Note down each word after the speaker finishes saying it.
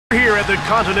at the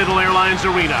Continental Airlines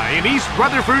Arena in East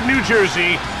Rutherford, New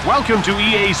Jersey. Welcome to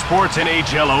EA Sports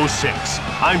NHL 06.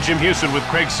 I'm Jim Houston with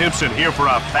Craig Simpson here for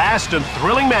a fast and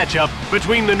thrilling matchup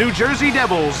between the New Jersey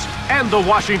Devils and the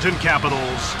Washington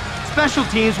Capitals. Special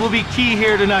teams will be key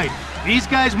here tonight. These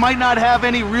guys might not have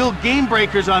any real game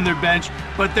breakers on their bench,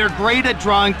 but they're great at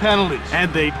drawing penalties.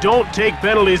 And they don't take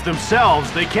penalties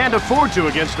themselves. They can't afford to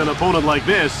against an opponent like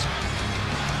this.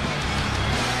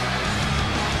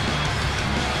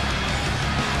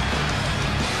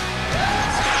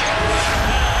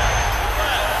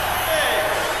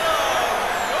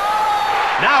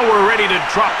 Now we're ready to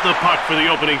drop the puck for the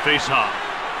opening faceoff.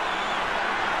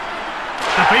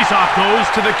 The faceoff goes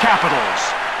to the Capitals.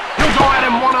 He'll go at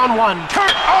him one-on-one. Turn!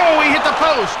 Oh, he hit the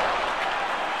post!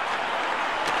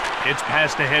 It's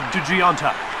passed ahead to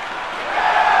Gionta.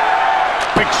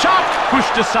 Quick shot,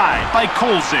 pushed aside by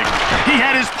Kolzig. He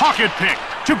had his pocket picked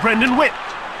to Brendan Witt.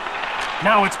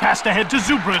 Now it's passed ahead to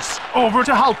Zubris, over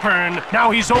to Halpern. Now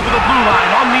he's over the blue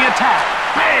line on the attack.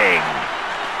 Bang!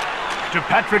 To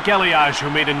Patrick Elias, who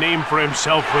made a name for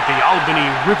himself with the Albany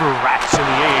River Rats in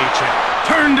the AHL.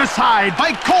 Turned aside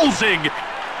by Kolzig.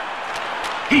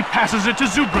 He passes it to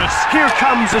Zubris. Here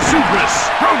comes Zubris.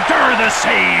 Brodeur the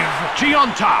save.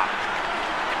 Gionta.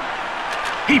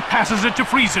 He passes it to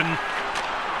Friesen.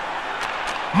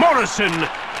 Morrison.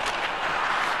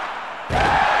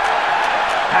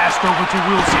 Passed over to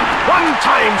Wilson.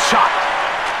 One-time shot.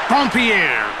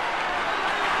 Pompierre.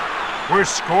 We're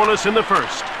scoreless in the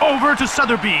first. Over to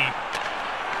Sotheby.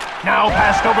 Now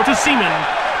passed over to Seaman.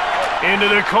 Into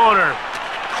the corner.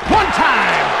 One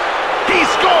time. He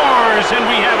scores, and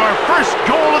we have our first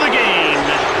goal of the game.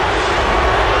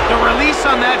 The release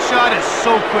on that shot is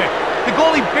so quick. The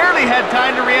goalie barely had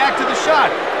time to react to the shot.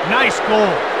 Nice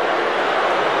goal.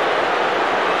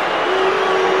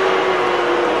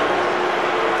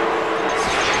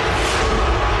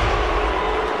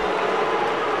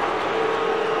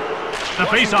 The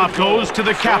faceoff goes to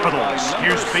the Capitals.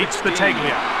 Here's Bates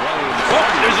Battaglia. Oh,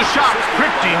 there's a shot.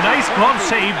 Pretty nice glove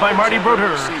save by Marty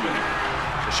Brodeur.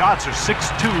 The shots are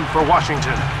 6-2 for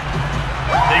Washington.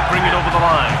 They bring it over the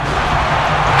line.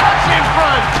 Touch in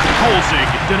front. Kolzig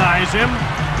denies him.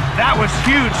 That was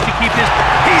huge to keep his...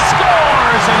 He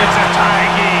scores, and it's a tie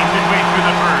game midway through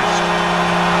the first.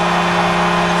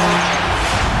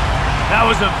 That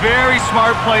was a very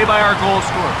smart play by our goal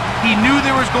scorer. He knew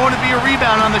there was going to be a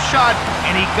rebound on the shot,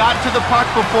 and he got to the puck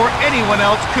before anyone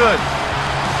else could.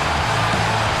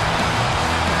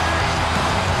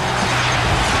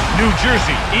 New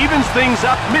Jersey evens things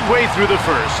up midway through the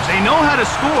first. They know how to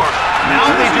score. Now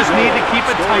they just need to keep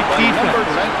a tight defense.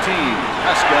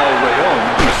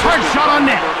 Hard shot on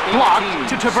net. Blocked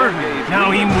to Taverton.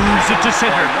 Now he moves it to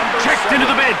center. Checked into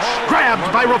the bench. Grabbed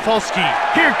by Rafalski.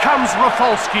 Here comes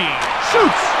Rafalski.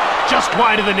 Shoots! Just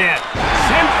wide of the net.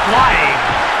 Sent flying.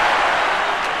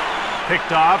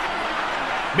 Picked off.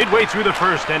 Midway through the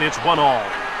first, and it's 1-1.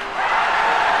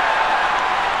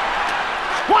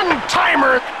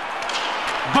 One-timer!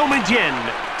 Boumedienne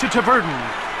to Taverton.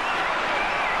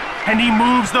 And he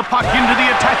moves the puck into the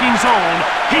attacking zone.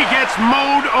 He gets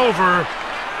mowed over.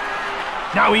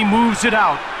 Now he moves it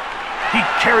out. He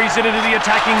carries it into the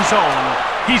attacking zone.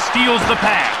 He steals the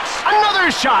pass.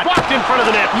 Another shot! Blocked in front of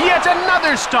the net. Yet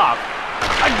another stop.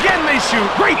 Again they shoot.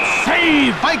 Great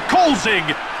save by Kolzig.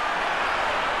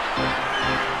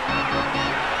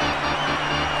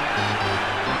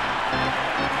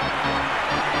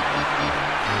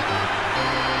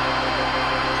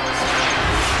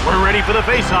 We're ready for the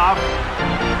faceoff.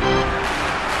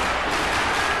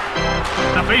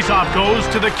 The faceoff goes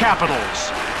to the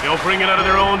Capitals. They'll bring it out of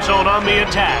their own zone on the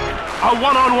attack. A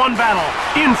one-on-one battle.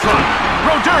 In front.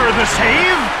 Brodeur the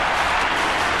save.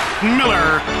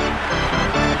 Miller.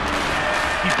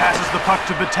 He passes the puck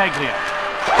to Battaglia.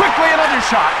 Quickly another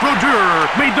shot. Brodeur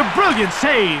made the brilliant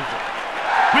save.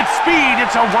 With speed,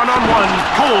 it's a one-on-one.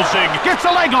 Kolzig gets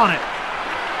a leg on it.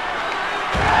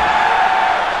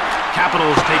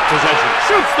 Capitals take possession.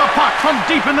 Shoots the puck from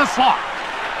deep in the slot.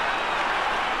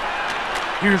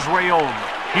 Here's Rayom.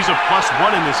 He's a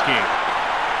 +1 in this game.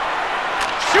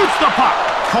 Shoots the puck.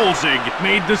 Kolzig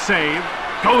made the save.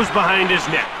 Goes behind his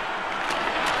net.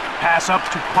 Pass up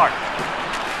to Park.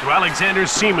 To Alexander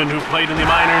Seaman, who played in the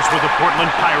minors with the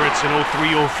Portland Pirates in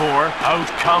 03-04. Out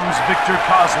comes Victor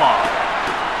Kozlov.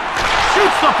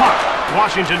 Shoots the puck.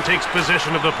 Washington takes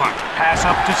possession of the puck. Pass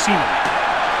up to Seaman.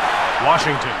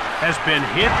 Washington has been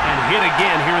hit and hit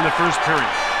again here in the first period.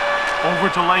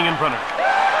 Over to Langenbrunner.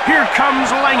 Here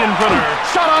comes Langenbrunner.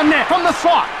 Shot on net from the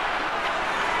slot.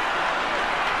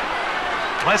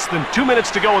 Less than 2 minutes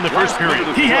to go in the first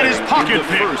period. He had his pocket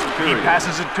picked. He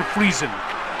passes it to Friesen.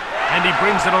 And he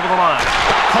brings it over the line.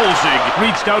 Kolzig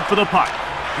reached out for the puck.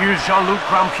 Here's Jean-Luc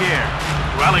Grandpierre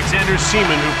to Alexander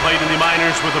Seaman, who played in the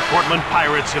minors with the Portland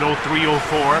Pirates in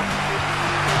 03-04.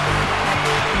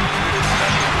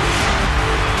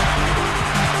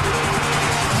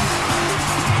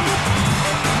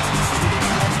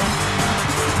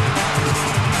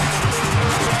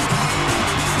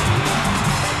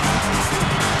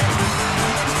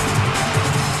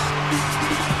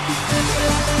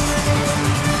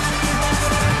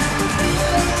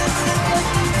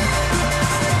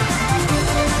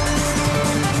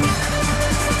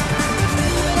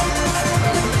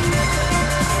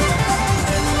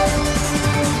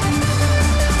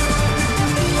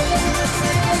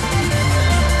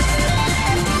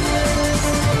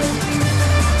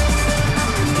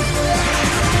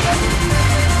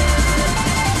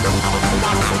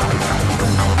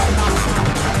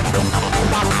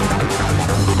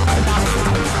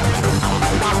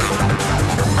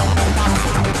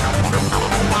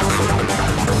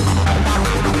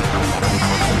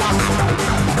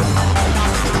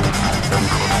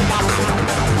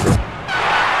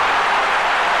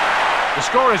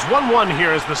 The score is 1-1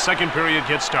 here as the second period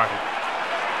gets started.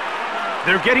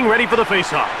 They're getting ready for the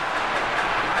faceoff.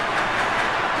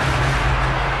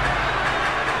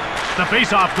 The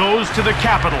faceoff goes to the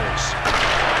Capitals.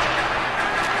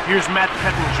 Here's Matt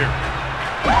Pettinger.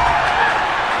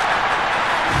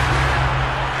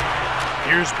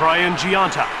 Here's Brian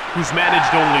Giunta, who's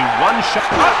managed only one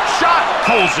shot.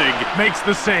 Kolzig makes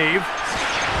the save.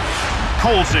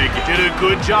 Kolzig did a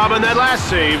good job on that last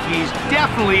save. He's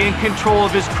definitely in control of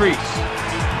his crease.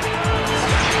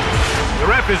 The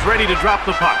ref is ready to drop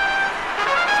the puck.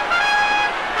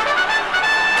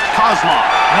 Kozlov.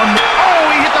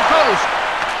 Oh, he hit the post!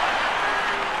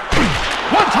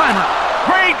 One-timer.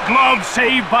 Great glove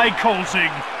save by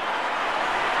Kolzig.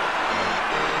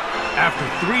 After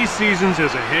 3 seasons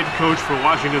as a head coach for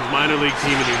Washington's minor league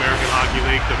team in the American Hockey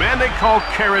League, the man they call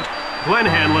Carrot, Glenn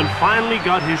Hanlon, finally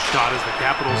got his shot as the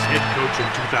Capitals head coach in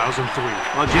 2003.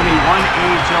 Well, Jimmy won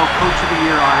AHL Coach of the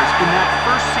Year honors in that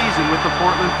first season with the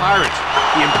Portland Pirates.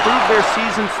 He improved their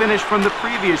season finish from the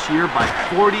previous year by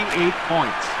 48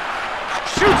 points.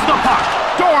 Shoots the puck.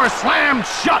 Door slammed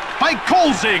shut by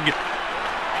Kolzig.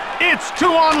 It's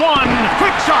 2-on-1.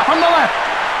 Quick shot from the left.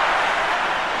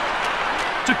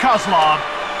 To Kozlov.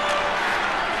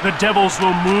 The Devils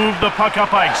will move the puck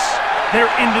up ice. They're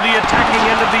into the attacking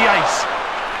end of the ice.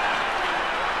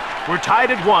 We're tied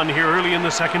at 1 here early in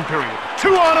the second period.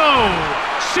 2-on-0.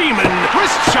 Seaman,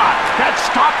 wrist shot. That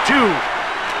stopped 2.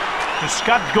 To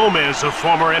Scott Gomez, a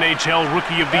former NHL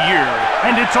Rookie of the Year.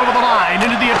 And it's over the line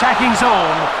into the attacking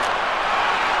zone.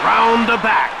 Round the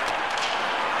back.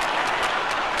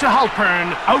 To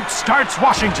Halpern. Out starts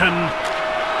Washington.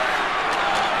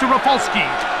 To Rapolsky.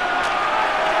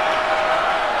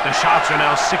 The shots are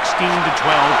now 16-12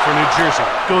 for New Jersey.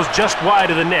 Goes just wide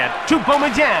of the net. To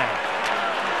Beaumedian.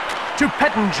 To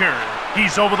Pettinger.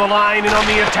 He's over the line and on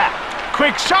the attack.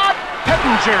 Quick shot.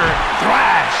 Pettinger.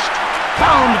 Thrashed.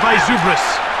 Found by Zubris.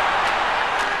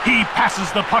 He passes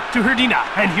the puck to Hrdina,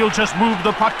 and he'll just move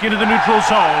the puck into the neutral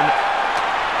zone.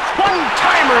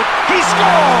 One-timer. He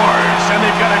scores! And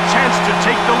they've got a chance to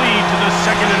take the lead to the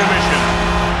second intermission.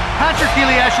 Patrick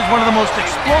Elias is one of the most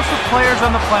explosive players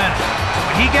on the planet.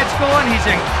 When he gets going, he's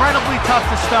incredibly tough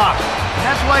to stop. And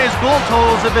that's why his goal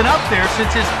totals have been up there since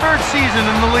his 3rd season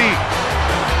in the league.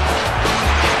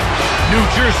 New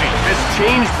Jersey has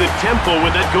changed the tempo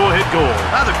with that go-ahead goal.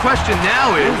 Now the question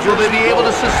now is, will they be able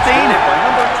to sustain it? By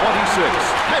number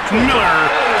 26, Miller.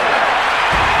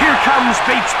 Here comes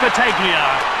Bates Battaglia.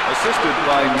 assisted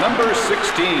by number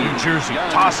 16. New Jersey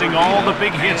tossing all the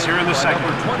big hits here in the second.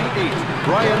 Number 28,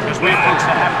 Brian. As we approach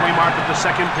the halfway mark of the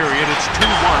second period, it's 2-1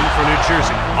 for New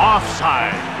Jersey.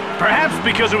 Offside. Perhaps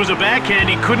because it was a backhand,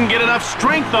 he couldn't get enough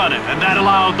strength on it, and that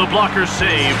allowed the blocker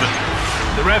save.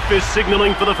 The ref is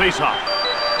signaling for the faceoff.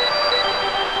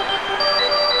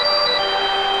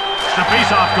 The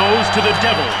faceoff goes to the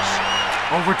Devils.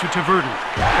 Over to Taverdin.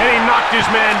 And he knocked his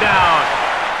man down.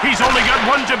 He's only got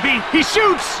one to beat. He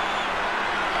shoots!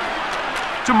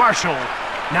 To Marshall.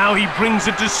 Now he brings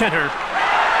it to center.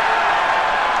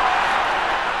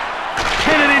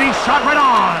 Kennedy shot right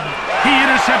on. He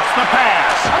intercepts the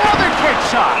pass. Another quick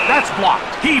shot. That's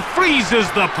blocked. He freezes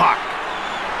the puck.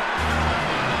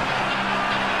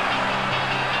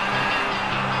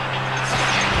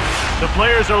 The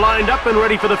players are lined up and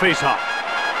ready for the faceoff.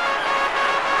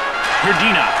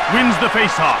 Hrdina wins the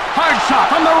faceoff. Hard shot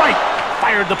from the right.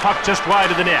 Fired the puck just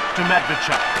wide of the net to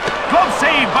Matvichuk. Glove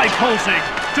save by Kolzig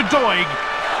to Doig.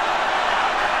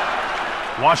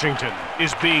 Washington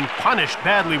is being punished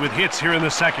badly with hits here in the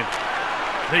second.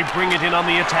 They bring it in on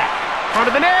the attack. Front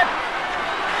of the net!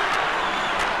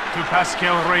 To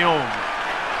Pascal Rayon.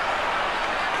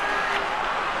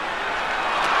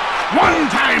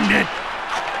 One-timed it!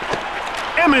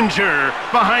 Eminger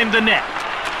behind the net.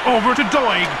 Over to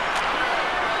Doig.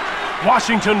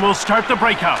 Washington will start the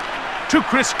breakout. To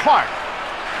Chris Clark.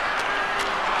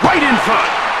 Right in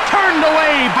front. Turned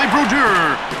away by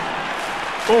Brodeur.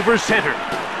 Over center.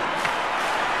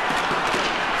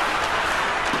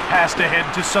 Passed ahead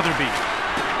to Sotheby.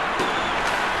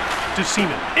 To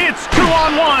Seaman. It's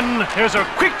 2-on-1. There's a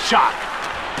quick shot.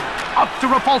 Up to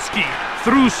Rafalski.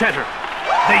 Through center.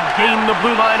 They gain the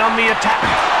blue line on the attack.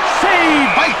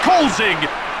 Saved by Kolzig.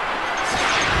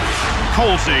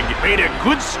 Kolzig made a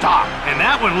good stop. And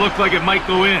that one looked like it might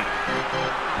go in.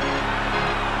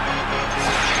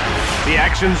 The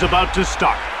action's about to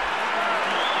start.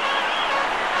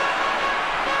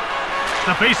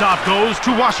 The faceoff goes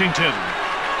to Washington.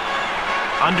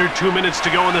 Under 2 minutes to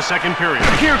go in the second period.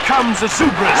 Here comes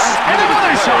Zubris. And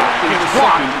another shot. It's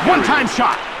blocked. One-time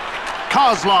shot.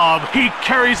 Kozlov, he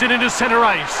carries it into center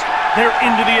ice. They're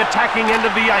into the attacking end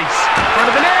of the ice.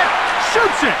 Front of the net.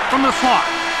 Shoots it from the slot.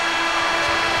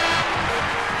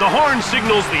 The horn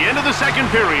signals the end of the second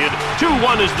period.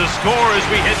 2-1 is the score as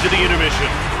we head to the intermission.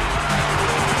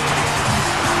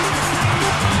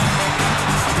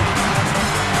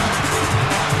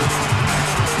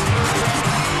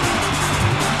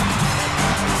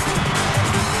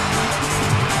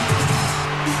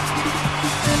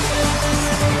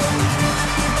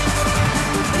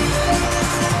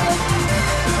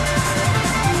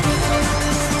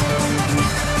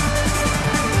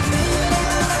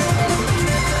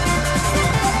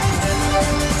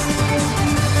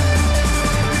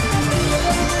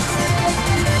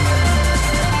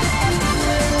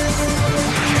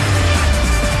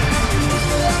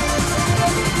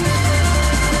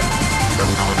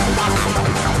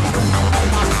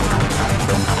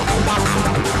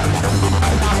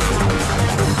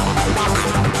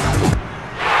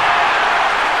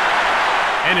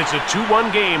 And it's a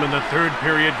 2-1 game and the third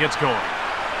period gets going.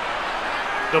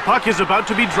 The puck is about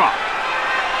to be dropped.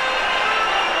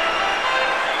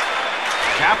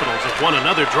 Capitals have won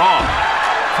another draw.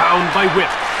 Found by Whip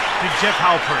to Jeff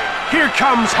Halpern. Here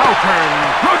comes Halpern.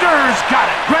 Brodeur's got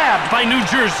it. Grabbed by New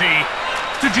Jersey.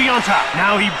 To Giunta.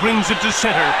 Now he brings it to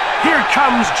center. Here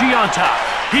comes Giunta.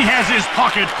 He has his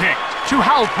pocket picked. To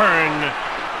Halpern.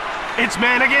 It's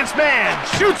man against man.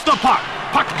 Shoots the puck.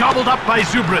 Puck gobbled up by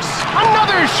Zubris.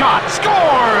 Another shot.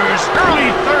 Scores.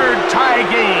 Early third tie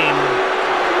game.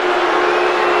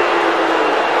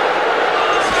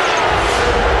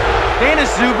 Danis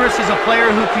Zubris is a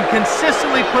player who can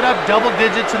consistently put up double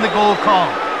digits in the goal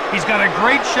column. He's got a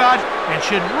great shot and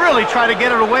should really try to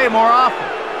get it away more often.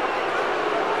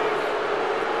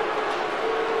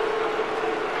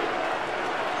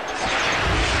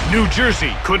 New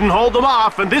Jersey couldn't hold them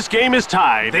off, and this game is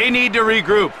tied. They need to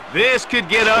regroup. This could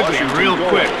get ugly real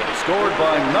quick. Scored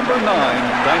by number 9,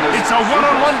 Danis. It's a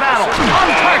one-on-one battle.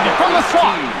 On target from the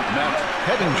slot. Matt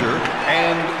Hettinger,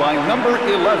 and by number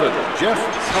 11, Jeff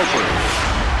Halpern.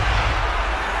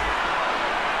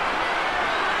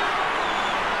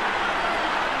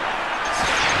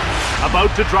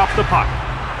 About to drop the puck.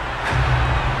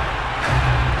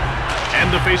 And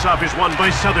the faceoff is won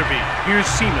by Sotheby. Here's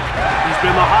Seaman. He's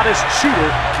been the hottest shooter,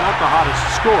 not the hottest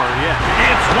scorer yet.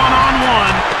 It's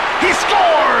one-on-one. He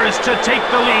scores to take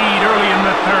the lead early in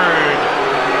the third.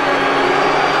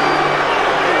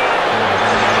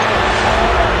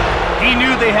 He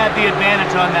knew they had the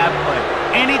advantage on that play.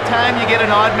 Anytime you get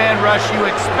an odd man rush, you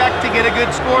expect to get a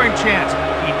good scoring chance.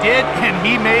 He did, and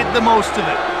he made the most of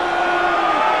it.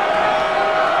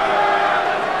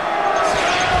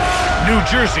 New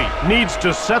Jersey needs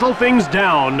to settle things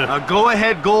down. A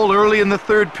go-ahead goal early in the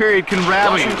third period can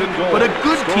rally you, but a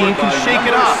good team can shake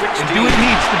it off and do what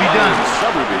needs to be done.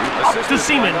 Up to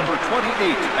Seaman. Number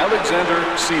 28, Alexander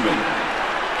Seaman.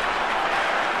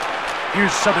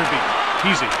 Here's Sotheby.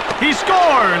 He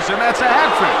scores, and that's a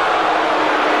hat trick.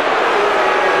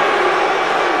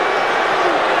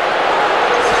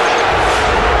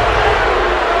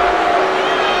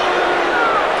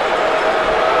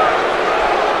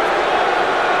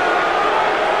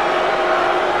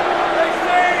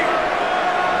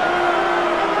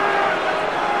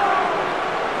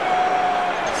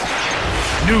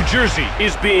 New Jersey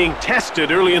is being tested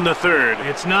early in the third.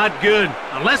 It's not good.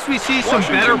 Unless we see some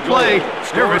better play,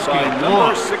 they're risking a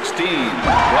number 16,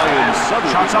 Ryan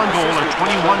Sotheby. Shots on goal are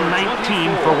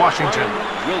 21-19 for Washington.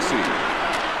 Wilsey.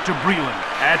 To Breland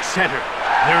at center.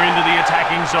 They're into the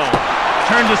attacking zone.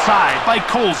 Turned aside by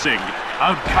Kolzig.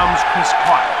 Out comes Chris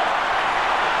Clark.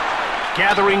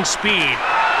 Gathering speed.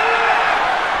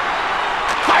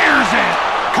 Fires it!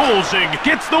 Kolzig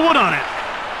gets the wood on it.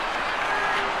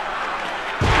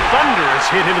 Thunderous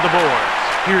hit into the boards.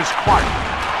 Here's Clark.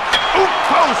 Oop,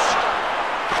 close!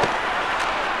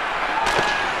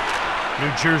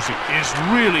 New Jersey is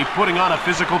really putting on a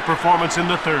physical performance in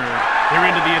the third. They're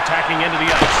into the attacking end of the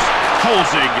ice.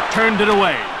 Kolzig turned it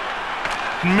away.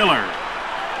 Miller.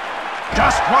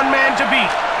 Just one man to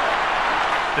beat.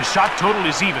 The shot total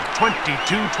is even,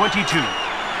 22-22.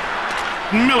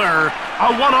 Miller,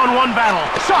 a one-on-one battle.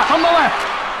 Shot from the left.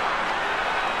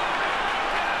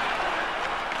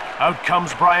 Out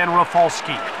comes Brian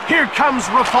Rafalski. Here comes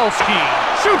Rafalski.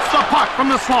 Shoots the puck from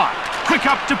the slot. Quick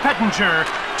up to Pettinger.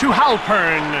 To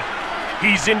Halpern.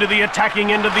 He's into the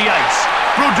attacking end of the ice.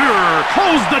 Brodeur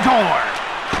closed the door.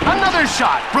 Another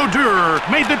shot. Brodeur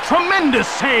made the tremendous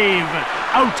save.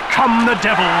 Out come the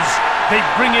Devils. They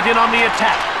bring it in on the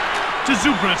attack. To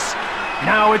Zubras.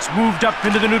 Now it's moved up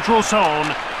into the neutral zone.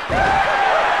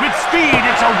 With speed,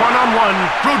 it's a one-on-one.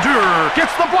 Brodeur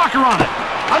gets the blocker on it.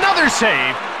 Another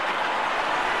save.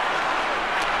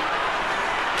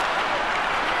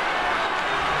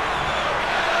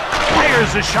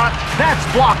 Fires a shot. That's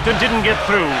blocked and didn't get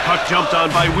through. Puck jumped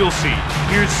on by Wilsey.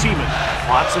 Here's Seaman.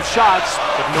 Lots of shots,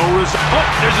 but no result. Oh,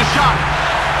 there's a shot.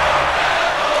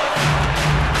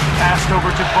 Passed over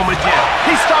to Beaumont.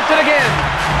 He stopped it again.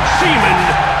 Seaman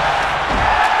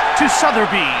to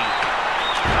Sotheby.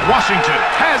 Washington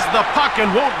has the puck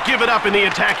and won't give it up in the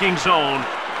attacking zone.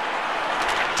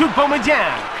 To Beaumont.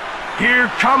 Here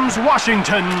comes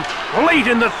Washington. Late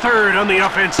in the third on the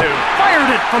offensive.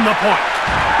 Fired it from the point.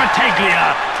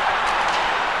 Battaglia.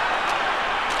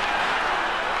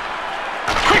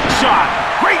 Quick shot.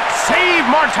 Great save,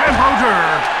 Martin Brodeur.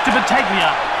 To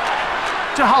Battaglia.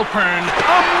 To Halpern.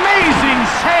 Amazing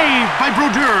save by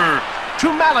Brodeur. To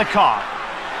Malakoff.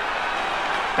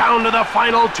 Down to the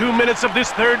final 2 minutes of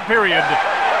this third period.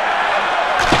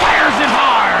 Fires it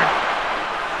hard.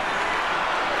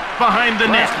 Behind the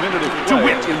net. Last minute of to play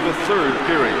Witt. in the third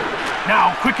period.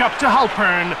 Now quick up to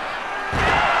Halpern.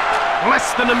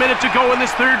 Less than a minute to go in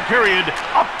this third period.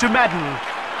 Up to Madden.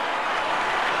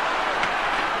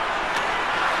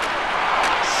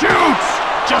 Shoots!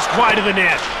 Just wide of the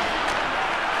net.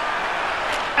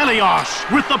 Elias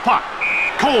with the puck.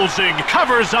 Kolzig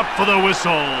covers up for the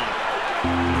whistle.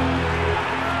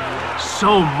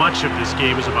 So much of this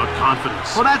game is about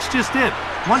confidence. Well, that's just it.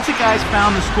 Once a guy's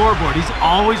found the scoreboard, he's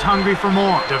always hungry for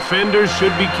more. Defenders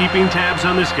should be keeping tabs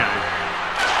on this guy.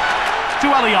 To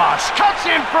Elias. Cuts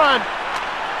in front.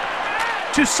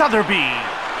 To Sotheby.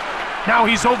 Now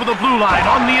he's over the blue line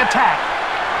on the attack.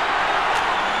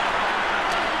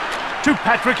 To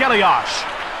Patrick Elias.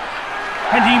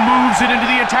 And he moves it into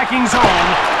the attacking zone.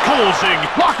 Kolzig.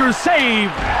 Blocker save.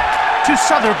 To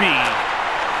Sotheby.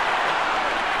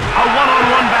 A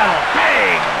one-on-one battle.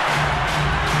 Bang!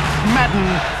 Madden.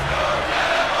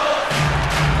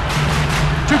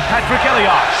 To Patrick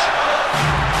Elias.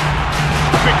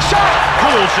 Quick shot.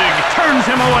 Kolzig turns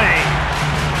him away.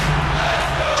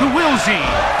 To Wilsey.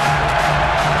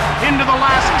 Into the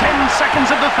last 10 seconds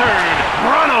of the third.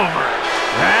 Run over.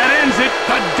 That ends it.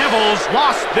 The Devils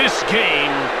lost this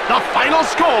game. The final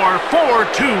score,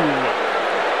 4-2.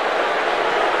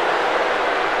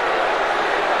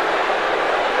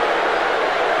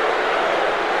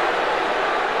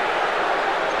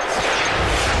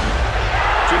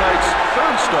 Tonight's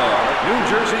third star, New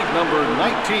Jersey number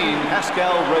 19,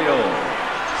 Pascal Rayon.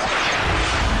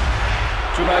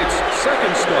 Tonight's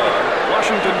second star,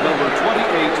 Washington number 28,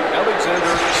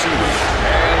 Alexander Seaman.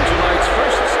 And tonight's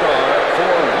first star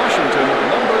for Washington,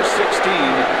 number 16,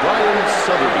 Brian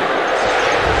Sotheby.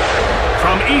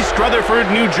 From East Rutherford,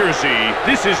 New Jersey,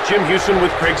 this is Jim Houston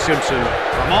with Craig Simpson.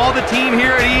 From all the team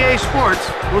here at EA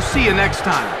Sports, we'll see you next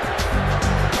time.